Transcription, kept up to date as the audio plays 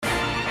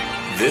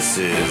This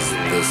is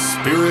the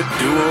Spirit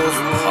Duels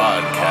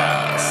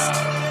Podcast.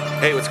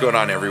 Hey, what's going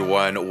on,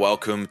 everyone?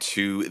 Welcome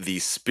to the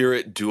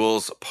Spirit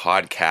Duels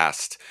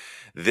Podcast.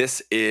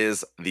 This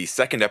is the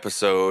second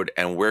episode,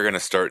 and we're going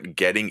to start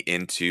getting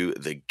into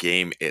the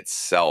game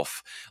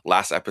itself.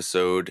 Last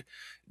episode,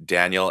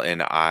 Daniel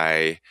and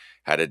I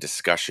had a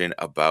discussion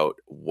about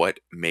what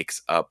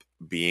makes up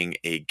being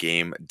a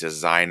game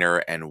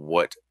designer and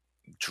what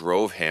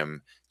drove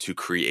him to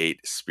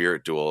create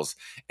Spirit Duels.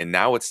 And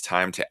now it's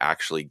time to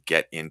actually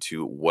get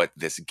into what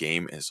this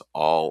game is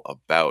all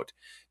about.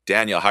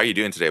 Daniel, how are you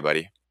doing today,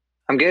 buddy?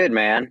 I'm good,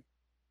 man.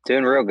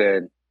 Doing real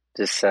good.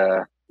 Just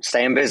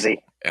staying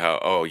busy.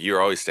 You're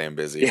always staying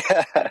busy.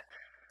 Yeah.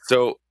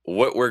 So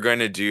what we're going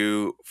to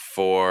do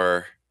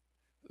for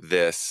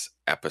this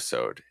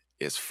episode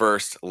is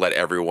first let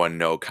everyone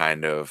know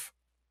kind of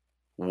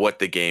what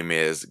the game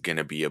is going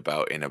to be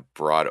about in a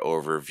broad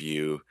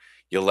overview.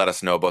 You'll let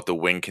us know about the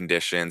win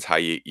conditions, how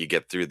you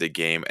get through the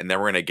game, and then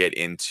we're going to get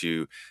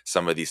into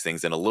some of these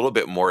things in a little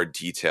bit more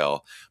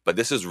detail. But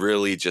this is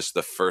really just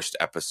the first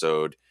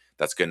episode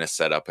that's going to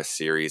set up a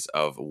series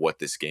of what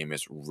this game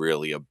is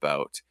really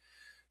about.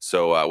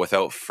 So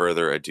without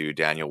further ado,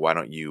 Daniel, why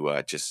don't you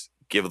just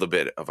give a little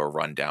bit of a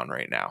rundown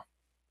right now?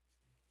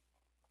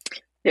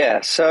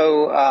 Yeah.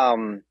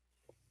 So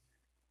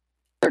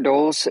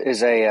Duels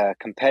is a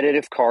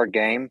competitive card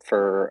game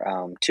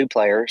for two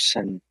players.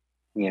 And,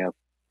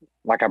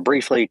 like I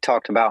briefly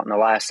talked about in the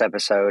last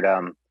episode,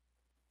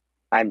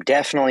 I'm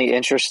definitely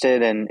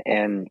interested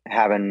in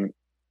having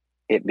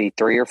it be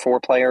 3 or 4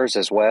 players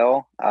as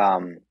well.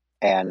 And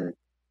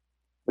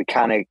I've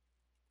kind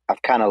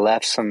of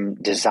left some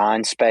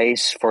design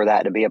space for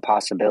that to be a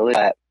possibility.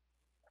 But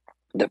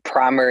the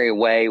primary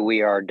way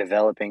we are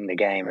developing the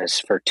game is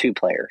for 2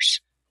 players.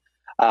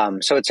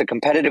 So it's a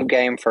competitive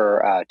game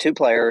for 2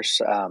 players,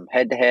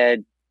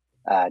 head-to-head,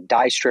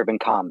 dice-driven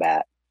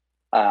combat.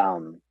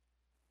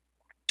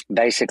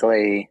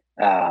 Basically,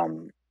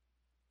 when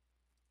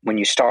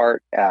you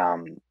start,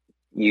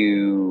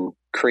 you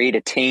create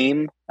a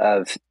team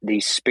of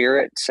these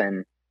spirits,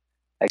 and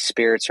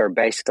spirits are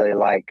basically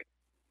like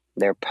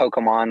they're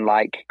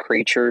Pokemon-like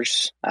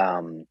creatures.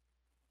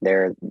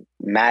 They're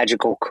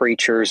magical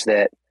creatures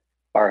that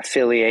are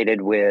affiliated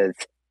with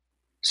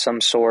some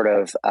sort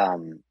of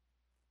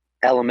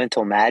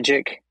elemental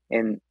magic.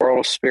 In World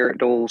of Spirit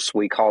Duels,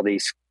 we call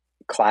these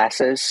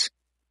classes.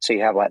 So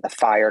you have like the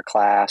fire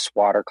class,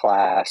 water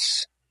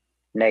class,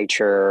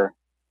 nature,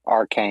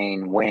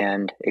 arcane,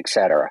 wind,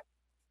 etc.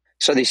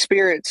 So these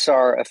spirits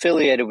are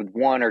affiliated with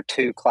 1 or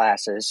 2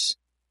 classes.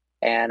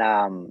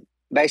 And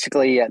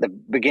basically, at the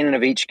beginning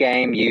of each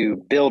game, you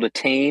build a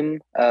team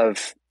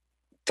of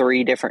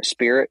 3 different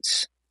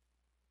spirits,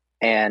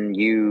 and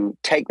you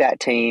take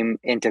that team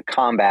into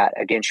combat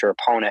against your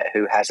opponent,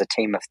 who has a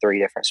team of 3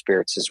 different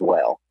spirits as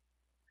well.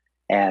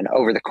 And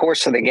over the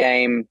course of the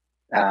game,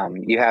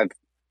 you have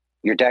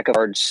your deck of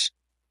cards.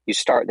 You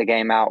start the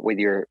game out with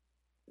your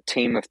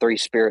team of 3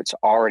 spirits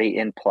already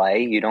in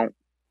play. You don't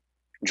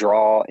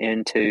draw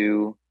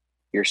into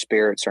your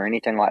spirits or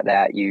anything like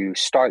that. You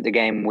start the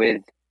game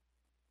with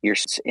your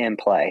in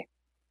play.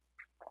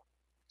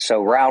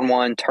 So round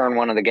 1, turn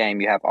 1 of the game,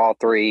 you have all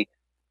 3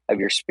 of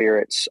your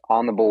spirits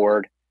on the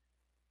board.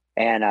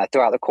 And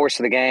throughout the course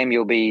of the game,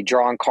 you'll be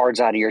drawing cards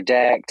out of your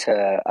deck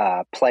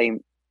to play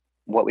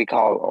what we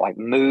call like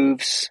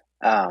moves,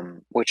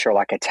 which are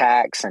like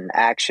attacks and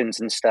actions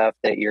and stuff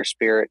that your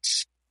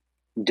spirits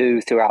do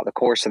throughout the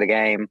course of the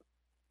game.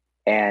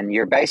 And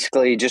you're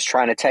basically just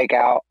trying to take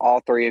out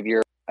all 3 of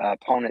your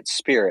opponent's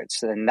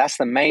spirits. And that's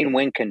the main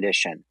win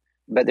condition.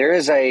 But there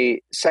is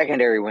a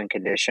secondary win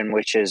condition,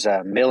 which is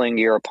milling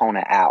your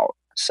opponent out.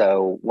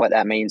 So what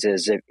that means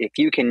is if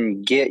you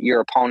can get your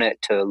opponent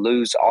to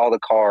lose all the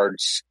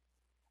cards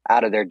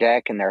out of their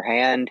deck and their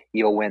hand,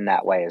 you'll win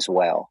that way as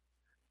well.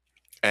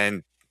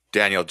 And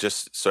Daniel,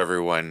 just so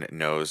everyone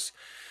knows,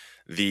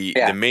 the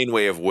main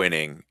way of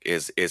winning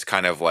is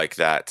kind of like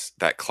that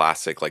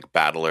classic like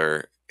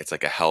battler. It's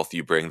like a health.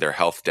 You bring their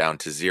health down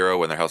to 0.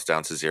 When their health's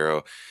down to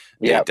 0,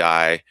 they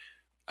die.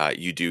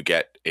 You do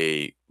get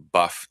a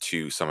buff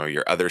to some of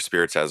your other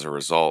spirits as a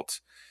result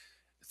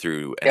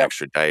through an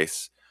extra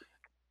dice.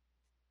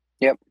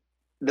 Yep.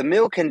 The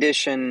mill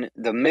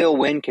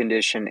win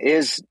condition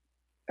is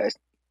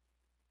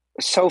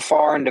so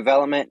far in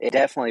development, it's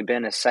definitely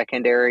been a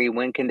secondary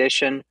win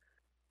condition,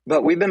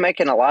 but we've been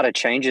making a lot of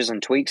changes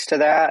and tweaks to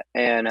that.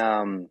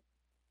 And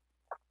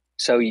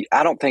so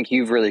I don't think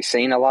you've really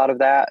seen a lot of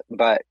that,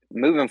 but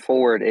moving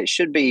forward, it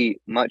should be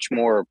much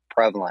more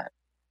prevalent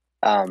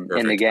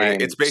in the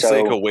game. It's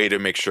basically like a way to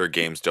make sure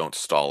games don't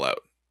stall out.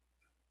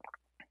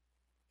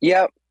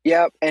 Yep.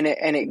 And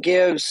it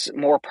gives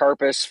more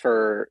purpose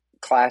for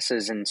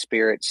classes and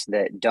spirits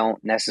that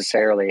don't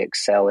necessarily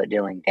excel at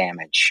dealing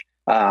damage.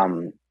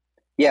 The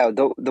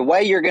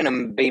way you're going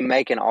to be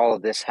making all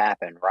of this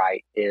happen,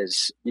 right,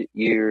 is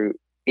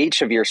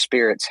each of your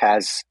spirits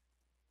has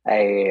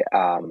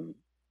an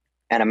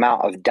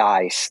amount of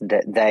dice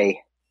that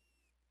they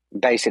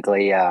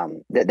basically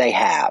that they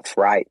have,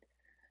 right?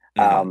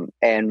 Mm-hmm.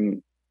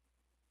 And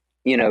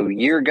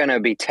you're going to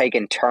be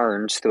taking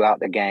turns throughout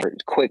the game,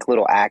 quick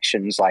little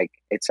actions. Like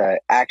it's a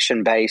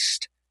action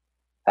based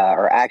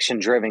or action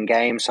driven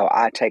game. So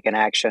I take an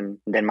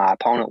action, then my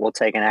opponent will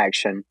take an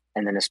action,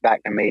 and then it's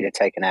back to me to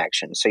take an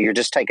action. So you're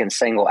just taking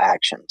single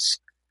actions.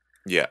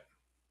 Yeah.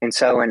 And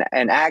so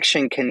an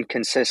action can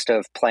consist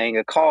of playing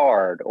a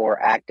card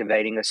or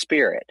activating a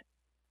spirit.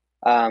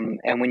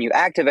 And when you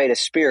activate a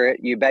spirit,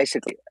 you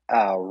basically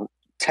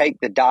take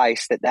the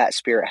dice that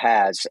spirit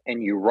has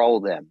and you roll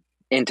them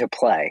into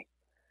play.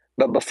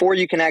 But before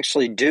you can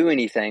actually do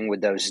anything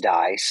with those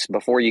dice,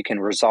 before you can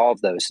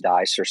resolve those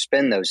dice or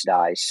spin those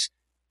dice,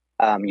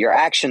 your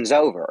action's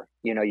over.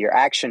 Your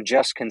action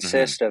just Hmm.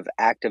 consists of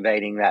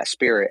activating that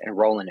spirit and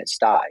rolling its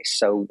dice.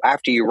 So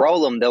after you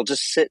roll them, they'll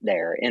just sit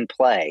there in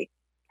play.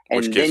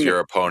 Which And gives then your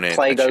opponent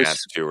play a chance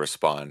goes to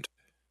respond.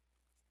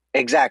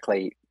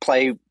 exactly.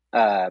 Play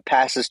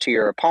passes to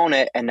your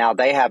opponent, and now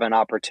they have an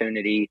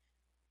opportunity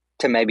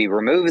to maybe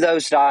remove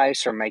those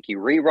dice or make you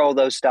re-roll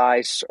those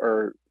dice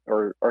or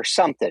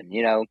something.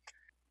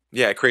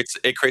 Yeah, it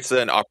creates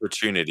an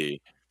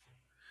opportunity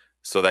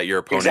so that your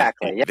opponent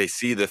Exactly. Yeah. they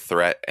see the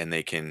threat and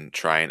they can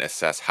try and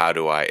assess how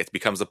do I it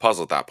becomes a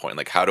puzzle at that point.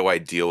 Like how do I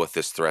deal with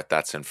this threat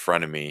that's in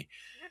front of me?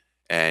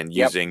 And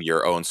Yep. using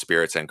your own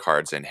spirits and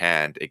cards in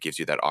hand, it gives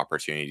you that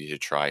opportunity to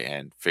try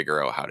and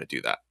figure out how to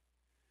do that.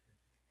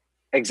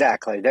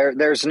 Exactly.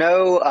 There's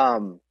no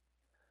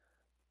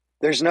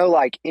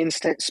like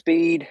instant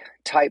speed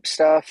type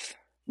stuff.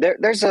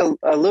 There's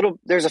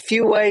a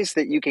few ways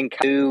that you can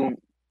do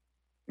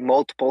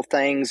multiple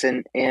things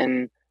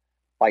in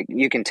like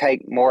you can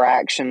take more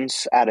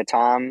actions at a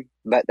time,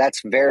 but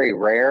that's very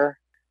rare.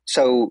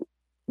 So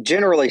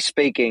generally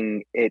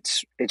speaking,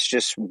 it's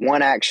just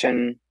one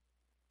action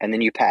and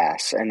then you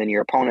pass, and then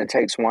your opponent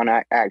takes one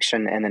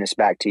action and then it's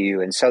back to you.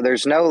 And so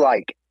there's no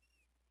like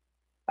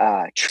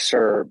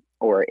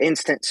or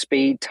instant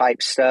speed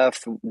type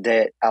stuff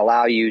that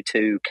allow you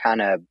to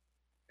kind of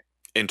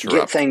get Interrupt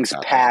what's things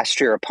happening. past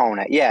your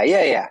opponent.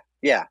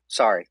 Yeah.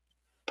 Sorry.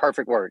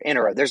 Perfect word.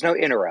 Interrupt. There's no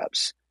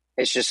interrupts.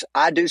 It's just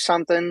I do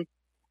something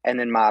and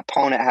then my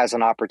opponent has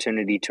an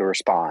opportunity to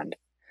respond.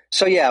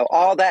 So yeah,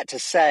 all that to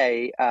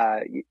say,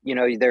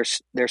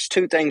 there's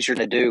two things you're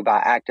going to do by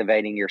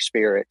activating your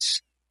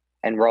spirits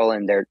and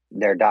rolling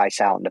their dice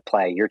out into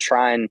play. You're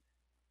trying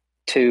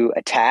to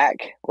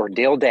attack or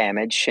deal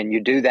damage, and you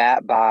do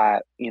that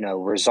by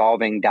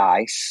resolving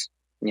dice.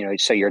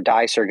 So your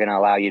dice are going to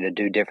allow you to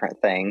do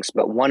different things,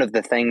 but one of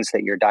the things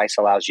that your dice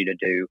allows you to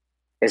do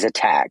is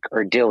attack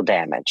or deal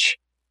damage.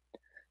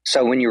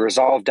 So when you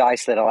resolve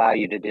dice that allow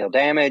you to deal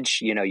damage,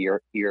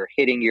 you're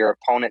hitting your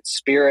opponent's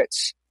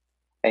spirits,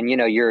 and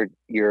you're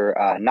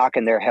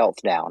knocking their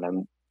health down.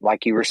 And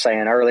like you were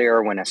saying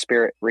earlier, when a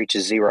spirit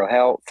reaches 0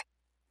 health,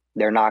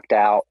 they're knocked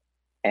out,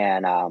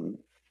 and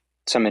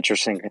some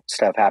interesting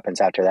stuff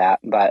happens after that.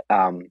 But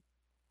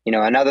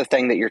another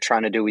thing that you're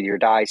trying to do with your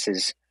dice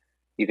is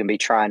you can be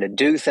trying to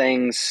do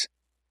things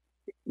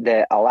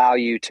that allow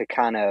you to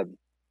kind of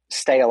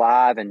stay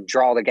alive and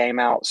draw the game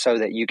out so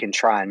that you can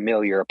try and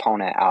mill your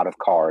opponent out of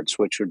cards,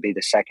 which would be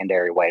the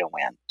secondary way to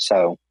win.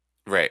 So,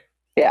 Right.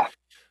 yeah.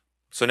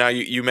 So now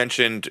you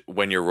mentioned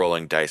when you're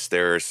rolling dice,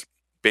 there's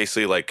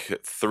basically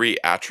like three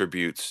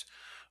attributes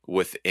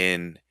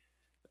within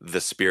the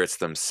spirits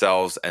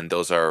themselves, and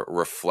those are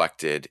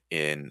reflected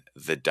in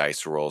the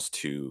dice rolls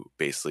to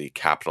basically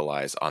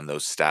capitalize on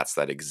those stats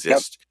that Yep.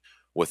 exist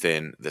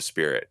within the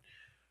spirit.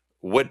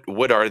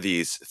 What are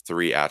these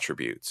three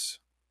attributes?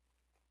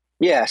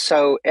 Yeah.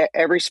 So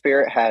every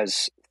spirit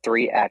has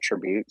three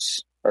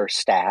attributes or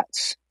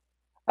stats.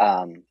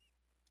 Um,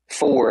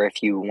 four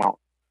if you want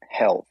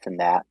health in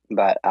that,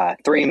 but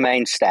three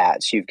main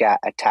stats. You've got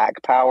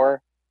attack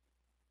power,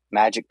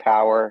 magic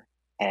power,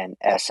 and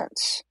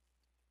essence.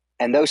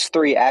 And those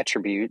three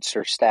attributes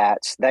or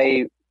stats,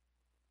 they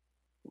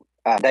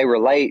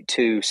relate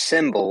to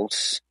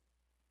symbols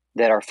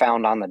that are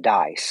found on the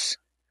dice.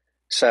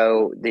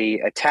 So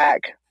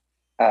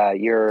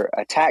your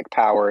attack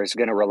power is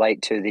going to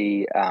relate to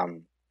the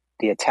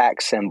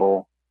attack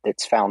symbol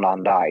that's found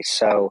on dice.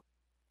 So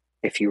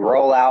if you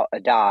roll out a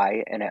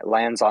die and it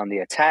lands on the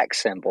attack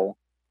symbol,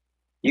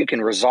 you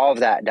can resolve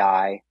that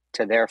die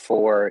to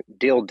therefore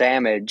deal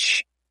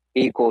damage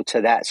equal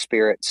to that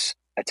spirit's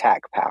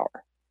attack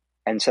power.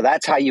 And so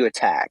that's how you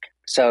attack.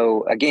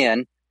 So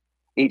again,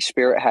 each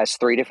spirit has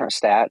three different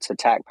stats: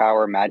 attack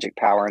power, magic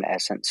power, and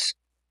essence.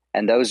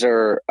 And those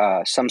are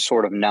some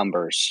sort of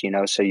numbers.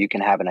 So you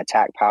can have an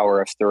attack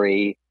power of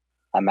 3,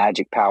 a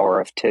magic power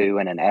of 2,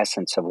 and an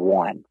essence of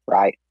 1,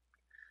 right?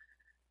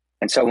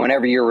 And so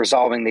whenever you're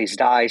resolving these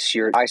dice,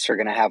 your dice are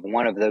going to have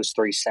one of those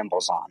three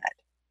symbols on it: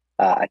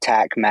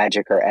 attack,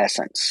 magic, or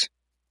essence.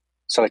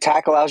 So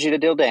attack allows you to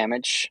deal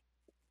damage.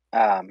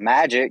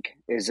 Magic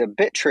is a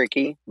bit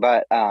tricky,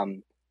 but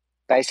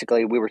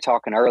basically, we were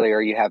talking earlier,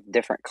 you have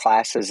different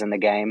classes in the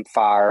game: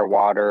 fire,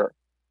 water,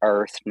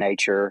 earth,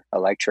 nature,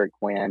 electric,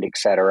 wind,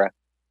 etc.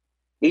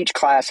 Each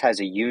class has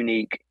a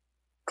unique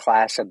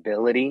class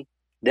ability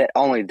that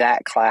only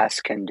that class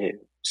can do.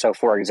 So,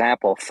 for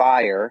example,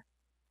 fire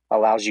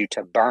allows you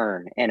to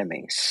burn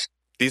enemies.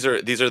 These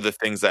are the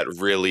things that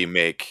really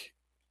make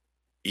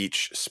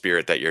each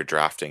spirit that you're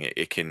drafting.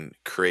 It can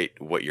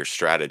create what your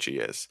strategy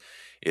is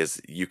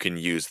you can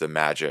use the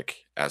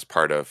magic as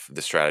part of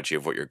the strategy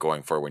of what you're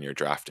going for when you're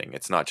drafting.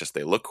 It's not just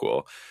they look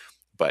cool,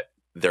 but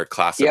their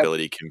class Yep,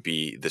 ability can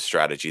be the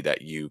strategy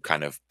that you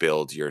kind of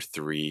build your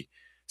three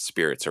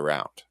spirits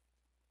around.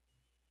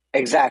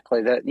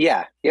 exactly.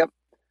 Yep.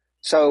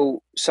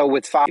 So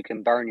with fire, you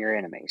can burn your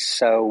enemies.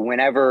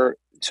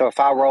 So if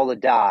I roll a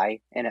die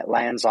and it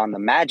lands on the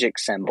magic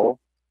symbol,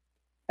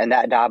 and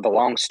that die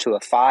belongs to a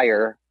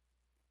fire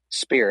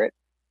spirit,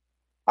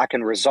 I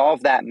can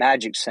resolve that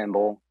magic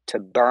symbol to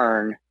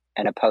burn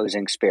an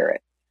opposing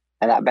spirit.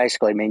 And that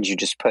basically means you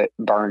just put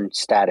burn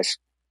status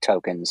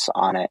tokens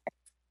on it.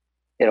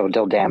 It'll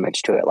deal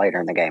damage to it later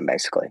in the game,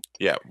 basically.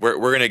 Yeah,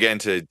 we're gonna get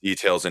into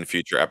details in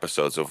future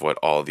episodes of what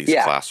all these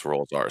Yeah, class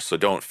roles are. So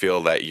don't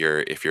feel that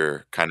if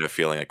you're kind of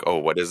feeling like, oh,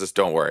 what is this?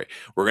 Don't worry.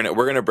 We're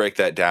gonna break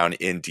that down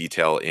in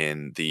detail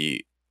in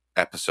the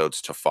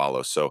episodes to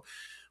follow. So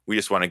we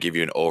just want to give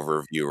you an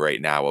overview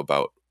right now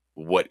about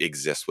what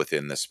exists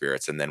within the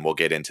spirits, and then we'll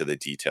get into the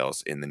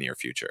details in the near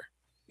future.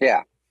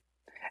 yeah.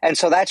 And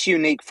so that's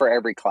unique for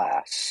every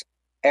class.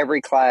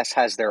 Every class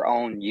has their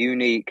own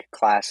unique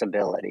class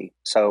ability.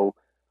 So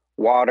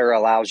water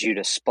allows you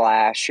to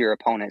splash your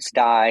opponent's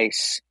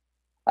dice.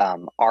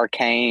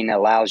 Arcane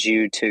allows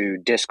you to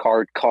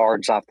discard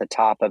cards off the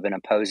top of an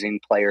opposing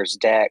player's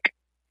deck,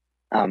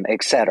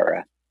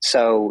 etc.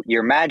 So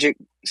your magic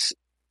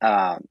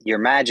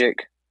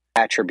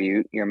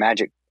attribute, your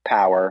magic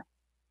power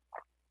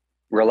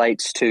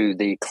relates to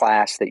the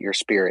class that your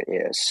spirit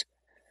is.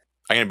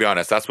 I'm gonna be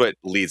honest. That's what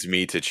leads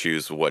me to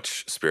choose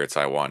which spirits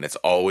I want. It's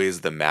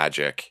always the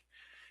magic.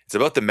 It's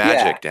about the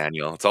Yeah. magic,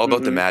 Daniel. It's all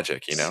about the Mm-hmm.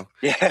 magic. You know,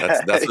 Yeah.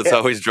 that's what's Yeah.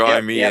 always Yep.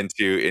 drawing me Yep.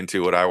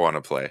 into what I want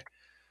to play.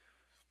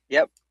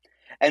 Yep.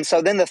 And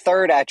so then the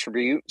third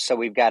attribute, so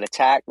we've got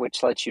attack,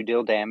 which lets you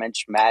deal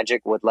damage.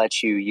 Magic would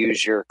let you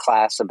use your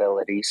class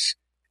abilities.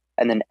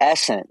 And then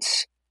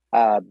essence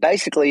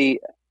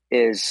basically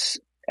is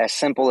as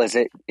simple as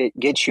it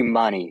gets you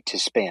money to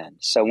spend.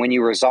 So when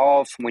you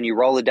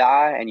roll a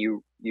die and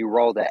you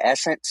roll the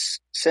essence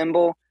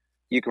symbol,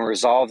 you can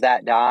resolve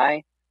that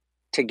die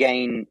to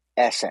gain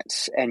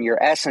essence. And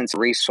your essence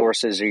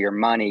resources or your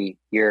money,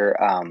 your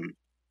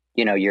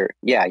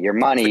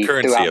It's the money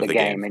currency throughout of the the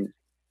game. game. And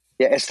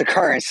yeah, it's the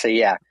currency,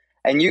 yeah.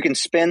 And you can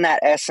spend that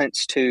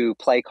essence to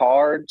play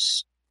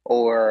cards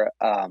or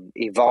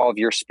evolve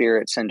your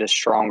spirits into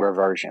stronger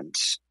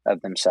versions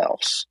of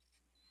themselves.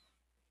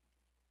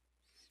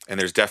 And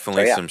there's So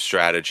definitely yeah. some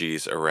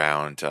strategies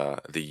around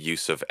the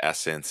use of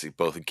essence,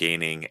 both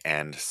gaining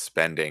and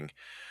spending,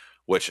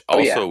 which Oh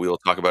yeah. also we will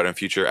talk about in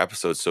future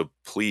episodes. So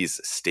please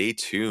stay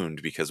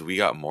tuned because we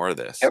got more of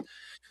this. Yep.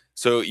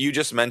 So you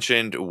just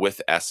mentioned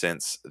with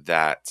essence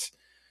that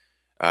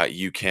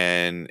you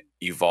can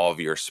evolve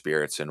your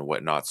spirits and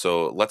whatnot.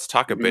 So let's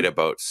talk a Mm-hmm. bit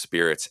about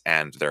spirits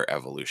and their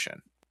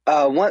evolution.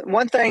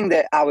 One thing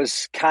that I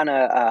was kind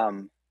of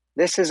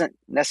this isn't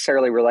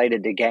necessarily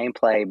related to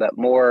gameplay, but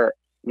more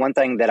one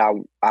thing that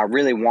I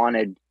really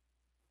wanted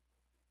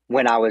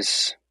when I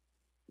was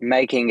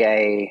making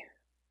a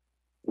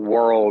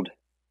world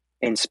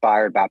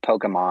inspired by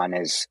Pokemon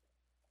is,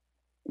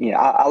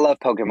 I love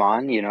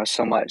Pokemon,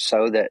 so much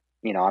so that,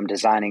 I'm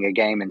designing a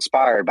game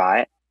inspired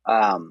by it.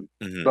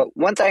 Hmm. But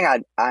one thing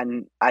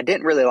I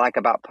didn't really like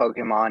about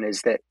Pokemon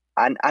is that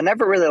I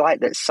never really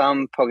liked that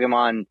some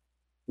Pokemon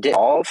did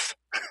evolve.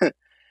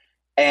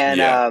 and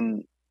Yeah.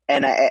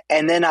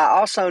 and then I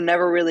also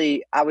never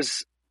really I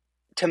was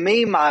to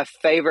me my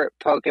favorite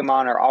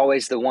Pokemon are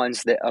always the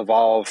ones that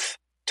evolve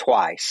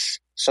twice.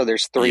 So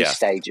there's three Yes.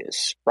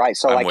 stages, right?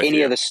 So I'm like with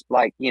any of you. this,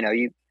 like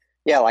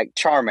like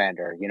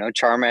Charmander,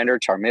 Charmander,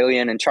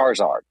 Charmeleon, and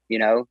Charizard,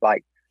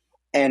 like,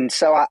 and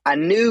so I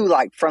knew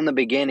like from the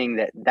beginning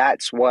that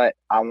that's what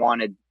I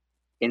wanted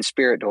in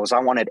Spirit Duels. I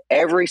wanted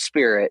every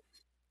spirit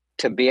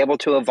to be able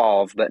to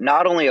evolve, but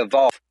not only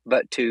evolve,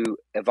 but to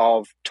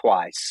evolve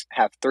twice,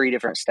 have three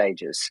different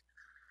stages.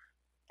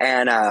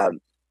 And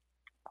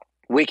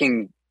we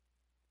can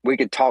we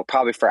could talk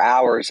probably for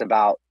hours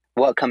about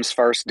what comes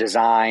first,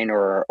 design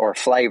or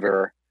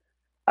flavor.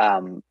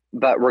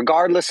 But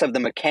regardless of the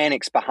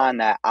mechanics behind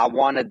that, I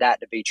wanted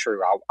that to be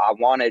true. I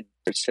wanted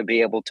to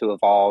be able to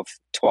evolve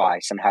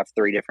twice and have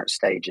three different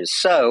stages.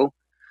 So,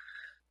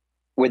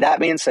 with that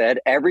being said,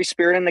 every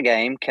spirit in the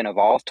game can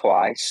evolve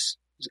twice.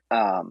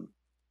 Um,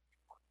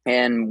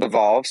 and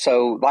evolve.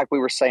 So, like we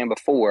were saying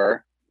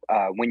before,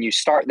 when you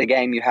start the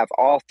game, you have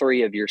all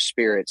three of your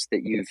spirits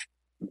that you've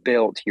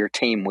built your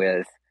team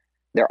with.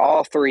 They're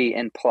all three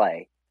in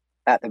play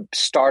at the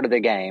start of the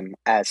game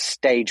as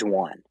stage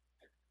one.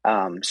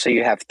 So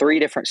you have three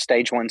different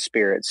stage one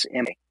spirits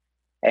in play.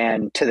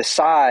 And to the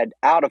side,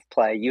 out of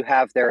play, you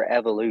have their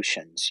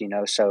evolutions.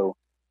 So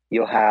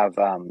you'll have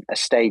a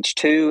stage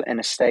two and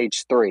a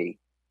stage three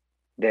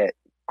that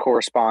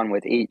correspond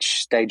with each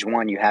stage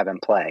one you have in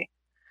play.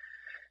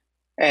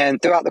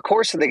 And throughout the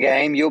course of the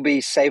game, you'll be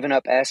saving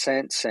up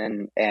essence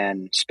and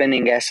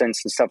spending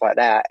essence and stuff like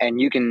that. And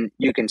you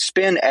can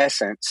spend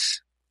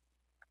essence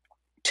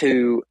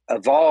to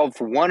evolve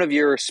one of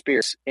your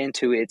spirits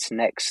into its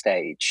next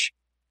stage.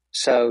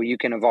 So you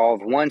can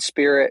evolve one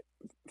spirit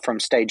from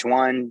stage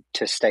 1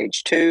 to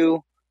stage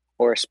 2,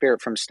 or a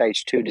spirit from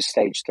stage 2 to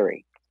stage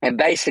 3. And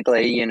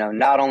basically,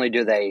 not only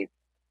do they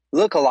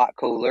look a lot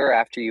cooler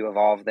after you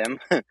evolve them,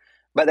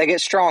 but they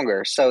get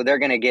stronger. So they're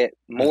going to get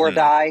more Hmm.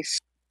 dice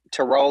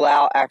to roll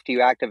out after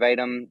you activate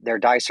them. Their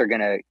dice are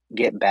going to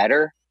get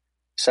better.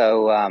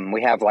 So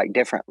we have like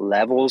different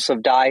levels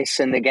of dice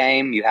in the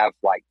game. You have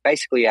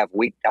basically you have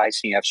weak dice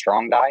and you have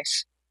strong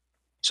dice.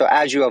 So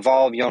as you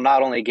evolve, you'll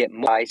not only get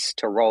more dice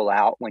to roll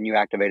out when you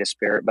activate a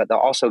spirit, but they'll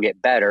also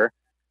get better.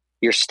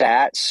 Your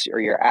stats or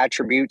your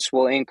attributes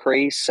will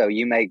increase. So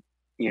you may,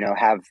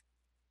 have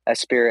a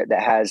spirit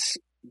that has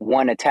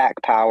one attack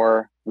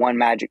power, one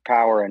magic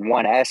power, and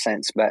one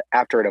essence, but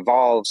after it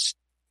evolves,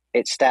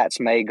 its stats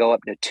may go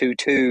up to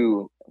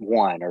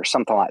 2-2-1 or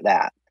something like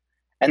that.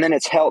 And then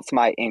its health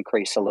might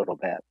increase a little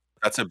bit.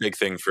 That's a big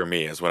thing for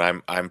me is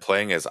when I'm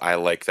playing is I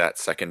like that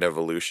second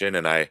evolution,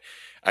 and I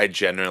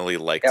generally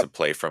like Yep. to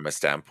play from a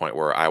standpoint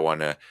where I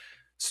want to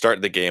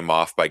start the game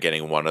off by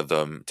getting one of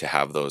them to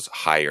have those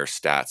higher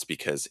stats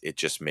because it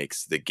just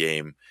makes the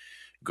game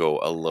go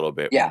a little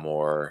bit Yeah.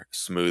 more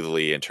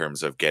smoothly in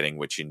terms of getting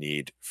what you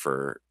need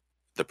for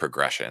the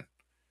progression.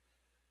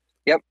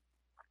 Yep.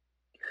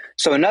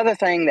 So another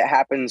thing that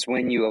happens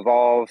when you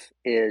evolve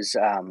is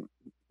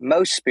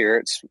most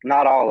spirits,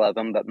 not all of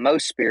them, but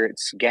most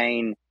spirits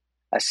gain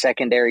a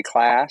secondary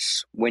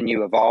class when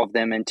you evolve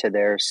them into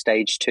their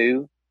stage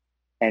 2.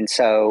 And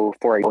so,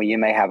 for example, you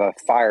may have a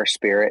fire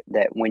spirit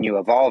that when you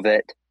evolve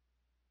it,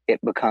 it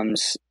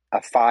becomes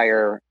a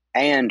fire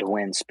and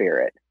wind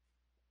spirit.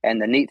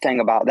 And the neat thing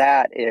about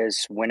that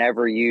is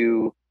whenever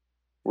you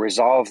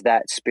resolve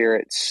that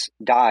spirit's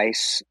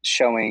dice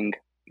showing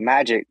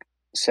magic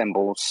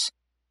symbols,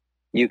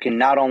 you can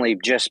not only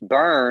just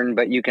burn,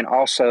 but you can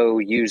also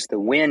use the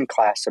wind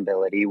class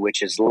ability,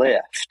 which is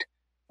lift,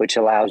 which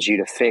allows you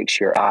to fix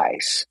your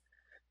ice.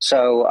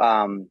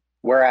 So,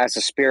 whereas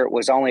the spirit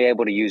was only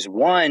able to use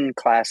one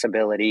class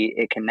ability,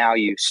 it can now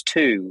use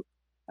two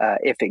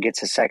if it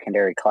gets a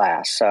secondary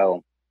class.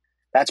 So,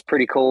 that's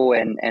pretty cool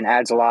and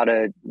adds a lot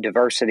of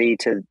diversity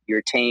to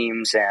your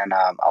teams and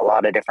a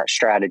lot of different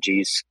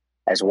strategies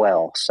as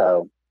well.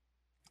 So,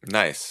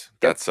 Nice.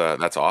 yep.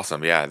 That's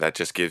awesome. Yeah, that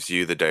just gives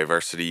you the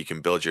diversity. You can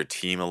build your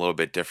team a little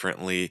bit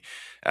differently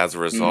as a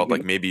result. Mm-hmm.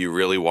 Like maybe you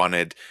really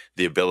wanted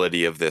the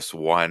ability of this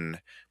one,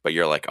 but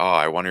you're like, "Oh,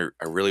 I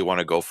really want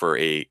to go for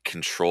a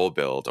control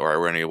build or I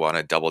really want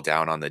to double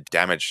down on the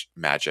damage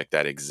magic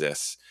that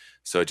exists."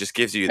 So it just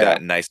gives you Yeah.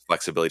 that nice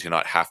flexibility to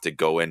not have to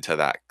go into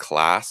that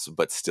class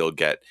but still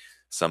get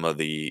some of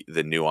the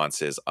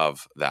nuances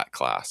of that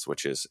class,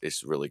 which is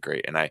really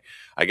great. And I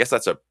guess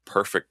that's a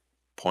perfect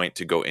point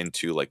to go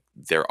into, like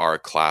there are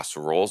class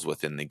roles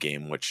within the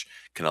game which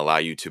can allow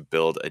you to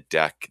build a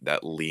deck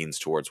that leans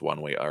towards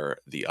one way or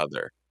the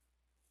other.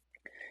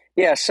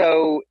 Yeah,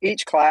 so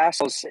each class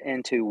goes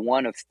into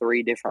one of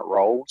three different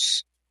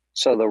roles.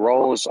 So the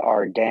roles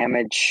are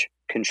damage,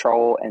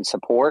 control, and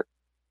support.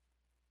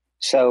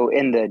 So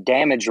in the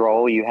damage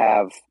role, you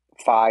have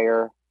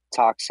fire,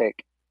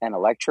 toxic, and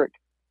electric.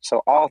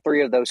 So all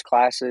three of those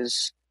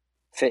classes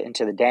fit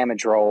into the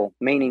damage role,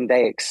 meaning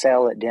they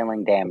excel at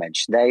dealing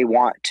damage. They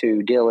want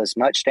to deal as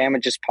much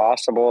damage as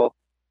possible,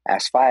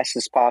 as fast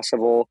as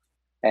possible,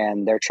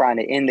 and they're trying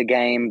to end the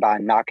game by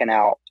knocking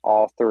out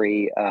all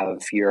three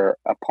of your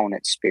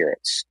opponent's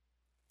spirits.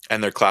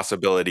 And their class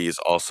abilities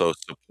also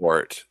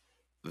support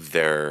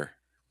their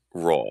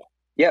role.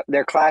 Yep,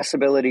 their class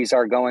abilities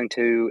are going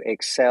to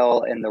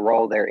excel in the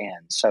role they're in.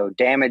 So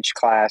damage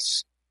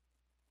classes,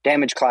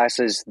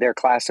 their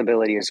class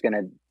ability is going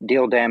to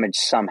deal damage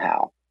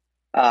somehow.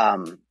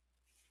 Um,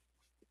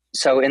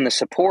 so in the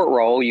support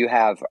role, you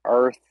have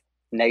earth,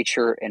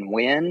 nature, and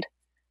wind.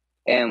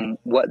 And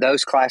what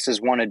those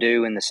classes want to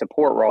do in the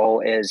support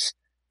role is,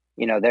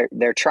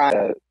 they're trying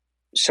to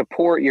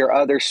support your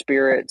other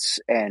spirits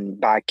and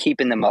by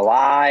keeping them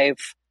alive,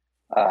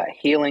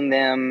 healing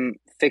them,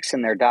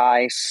 fixing their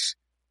dice,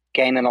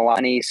 gaining a lot of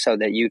money so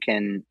that you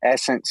can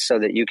essence, so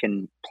that you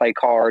can play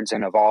cards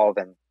and evolve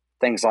and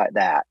things like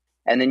that.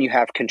 And then you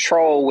have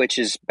control, which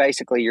is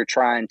basically you're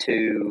trying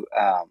to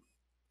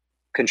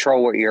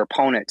control what your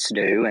opponents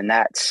do, and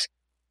that's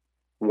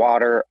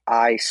water,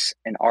 ice,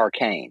 and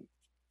arcane.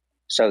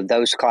 So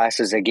those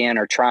classes again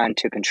are trying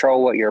to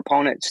control what your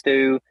opponents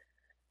do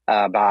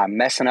by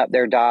messing up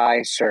their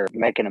dice or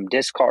making them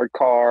discard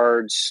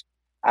cards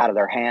out of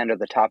their hand or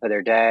the top of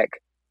their deck,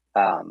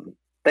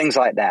 things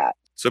like that.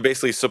 So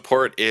basically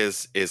support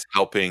is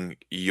helping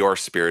your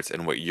spirits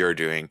and what you're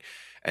doing,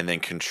 and then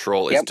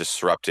control is Yep,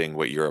 disrupting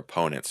what your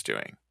opponent's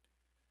doing.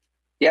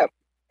 yep.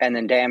 And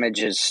then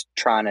damage is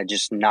trying to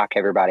just knock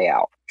everybody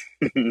out,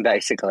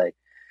 basically.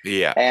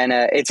 Yeah. And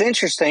it's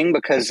interesting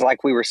because,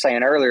 like we were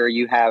saying earlier,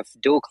 you have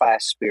dual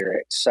class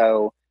spirits.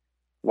 So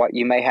what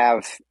you may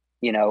have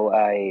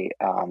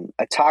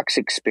a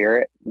toxic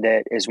spirit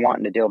that is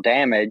wanting to deal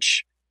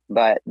damage,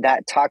 but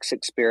that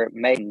toxic spirit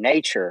made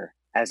nature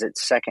as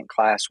its second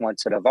class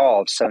once it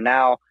evolves. So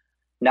now,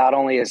 not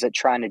only is it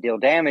trying to deal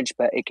damage,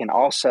 but it can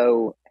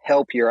also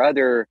help your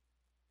other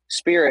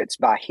spirits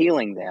by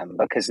healing them,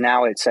 because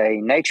now it's a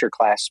nature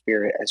class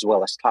spirit as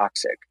well as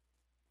toxic.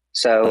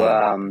 So,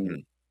 Mm-hmm.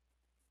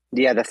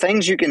 yeah, the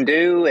things you can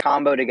do,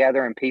 combo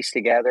together and piece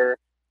together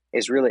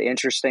is really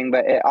interesting,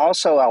 but it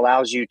also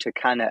allows you to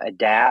kind of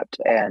adapt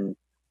and,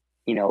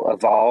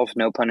 evolve,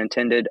 no pun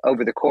intended,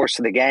 over the course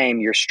of the game,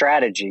 your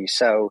strategy.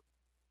 So,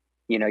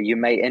 you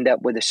may end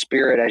up with a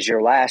spirit as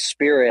your last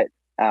spirit,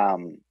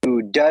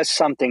 who does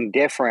something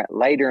different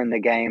later in the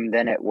game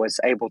than it was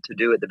able to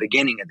do at the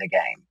beginning of the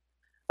game.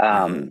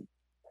 Mm-hmm.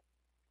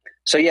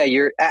 So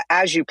yeah,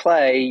 as you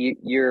play,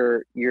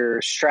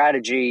 your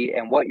strategy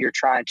and what you're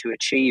trying to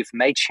achieve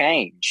may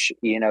change,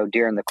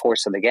 during the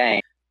course of the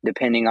game,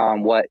 depending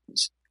on what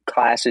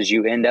classes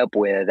you end up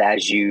with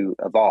as you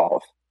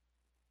evolve.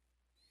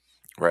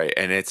 Right.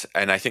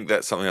 And I think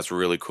that's something that's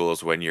really cool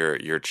is when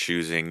you're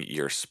choosing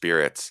your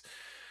spirits.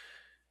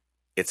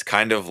 It's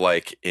kind of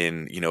like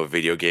in,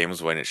 video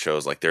games when it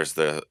shows like there's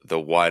the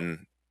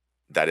one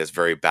that is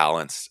very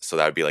balanced. So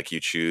that would be like you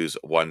choose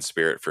one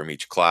spirit from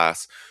each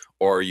class,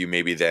 or you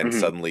maybe then Hmm.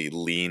 suddenly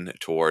lean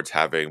towards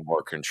having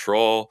more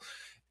control,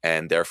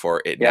 and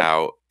therefore it Yep.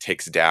 now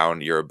takes down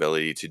your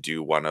ability to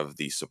do one of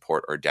the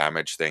support or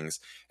damage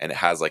things. And it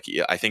has like,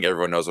 I think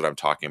everyone knows what I'm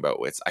talking about.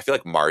 I feel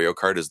like Mario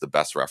Kart is the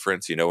best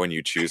reference. When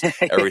you choose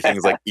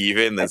everything's Yeah. like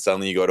even, then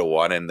suddenly you go to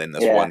one, and then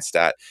this Yeah. one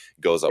stat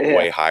goes up Yeah.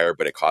 way higher,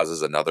 but it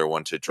causes another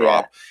one to Yeah.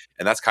 drop.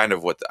 And that's kind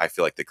of what I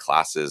feel like the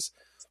classes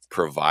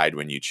provide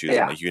when you choose them.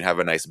 Yeah. Like you can have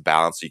a nice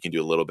balance, so you can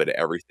do a little bit of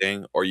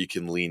everything, or you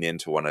can lean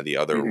into one of the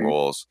other Hmm.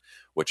 roles,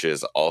 which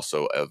is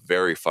also a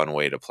very fun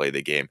way to play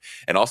the game.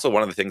 And also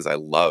one of the things I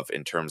love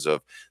in terms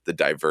of the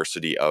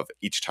diversity of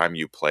each time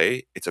you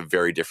play, it's a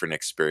very different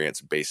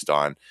experience based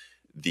on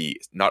the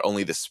not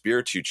only the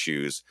spirit you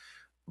choose,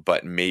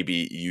 but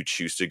maybe you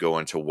choose to go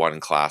into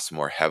one class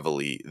more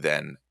heavily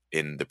than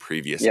in the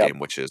previous Yep. game,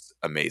 which is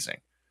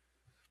amazing.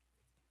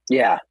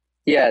 Yeah.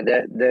 Yeah.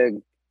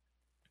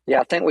 Yeah,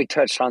 I think we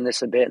touched on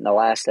this a bit in the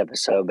last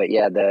episode, but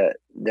yeah,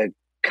 the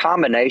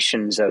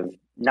combinations of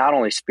not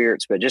only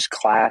spirits but just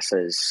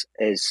classes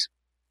is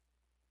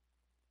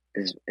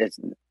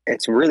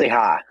it's really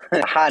high,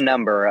 a high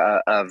number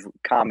of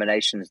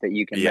combinations that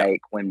you can Yeah.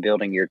 make when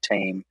building your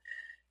team,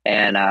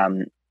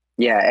 and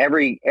yeah,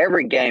 every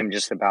game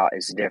just about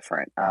is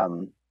different.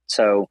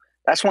 So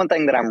that's one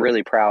thing that I'm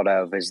really proud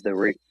of is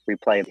the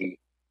replay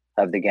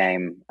of the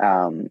game.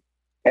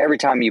 Every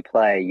time you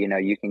play,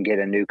 you can get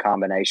a new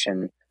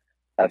combination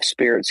of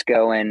spirits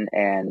going,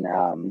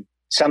 and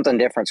something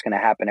different's going to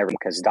happen every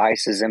because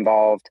dice is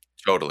involved.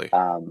 Totally.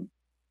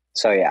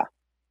 So yeah.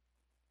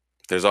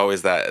 There's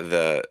always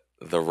the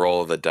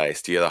roll of the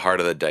dice. Do you have the heart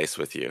of the dice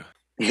with you?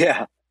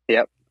 Yeah.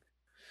 Yep.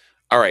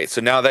 All right,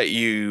 so now that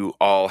you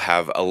all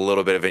have a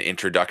little bit of an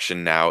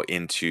introduction now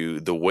into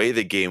the way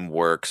the game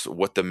works,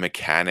 what the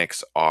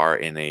mechanics are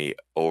in a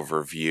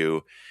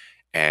overview,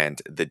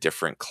 and the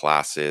different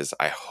classes,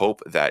 I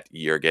hope that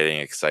you're getting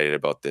excited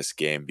about this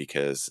game,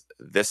 because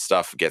this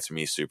stuff gets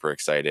me super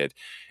excited.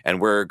 And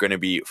we're going to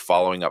be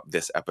following up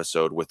this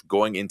episode with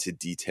going into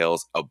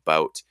details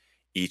about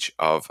each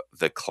of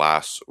the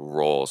class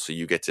roles. So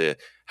you get to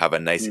have a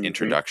nice Hmm.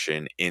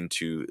 introduction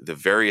into the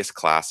various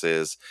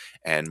classes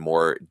and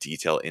more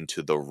detail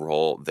into the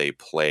role they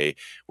play,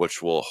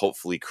 which will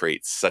hopefully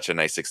create such a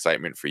nice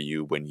excitement for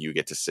you when you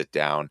get to sit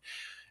down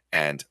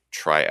and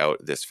try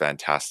out this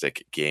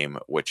fantastic game,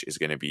 which is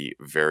going to be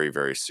very,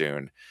 very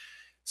soon.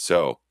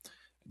 So,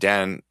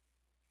 Daniel,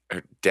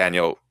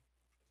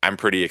 I'm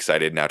pretty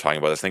excited now talking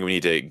about this. I think we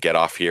need to get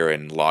off here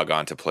and log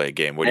on to play a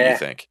game. What do you Yeah.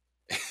 think?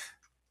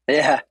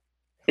 Yeah.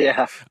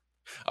 Yeah.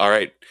 All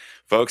right,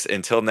 folks,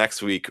 until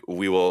next week,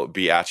 we will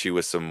be at you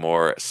with some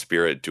more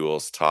Spirit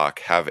Duels talk.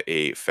 Have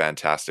a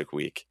fantastic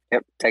week.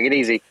 Yep. Take it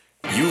easy.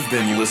 You've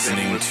been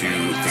listening to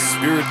the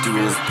Spirit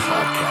Duels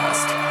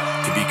podcast.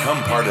 To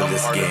become part of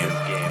this game,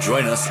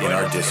 join us in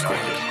our Discord.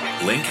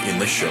 Link in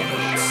the show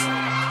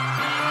notes.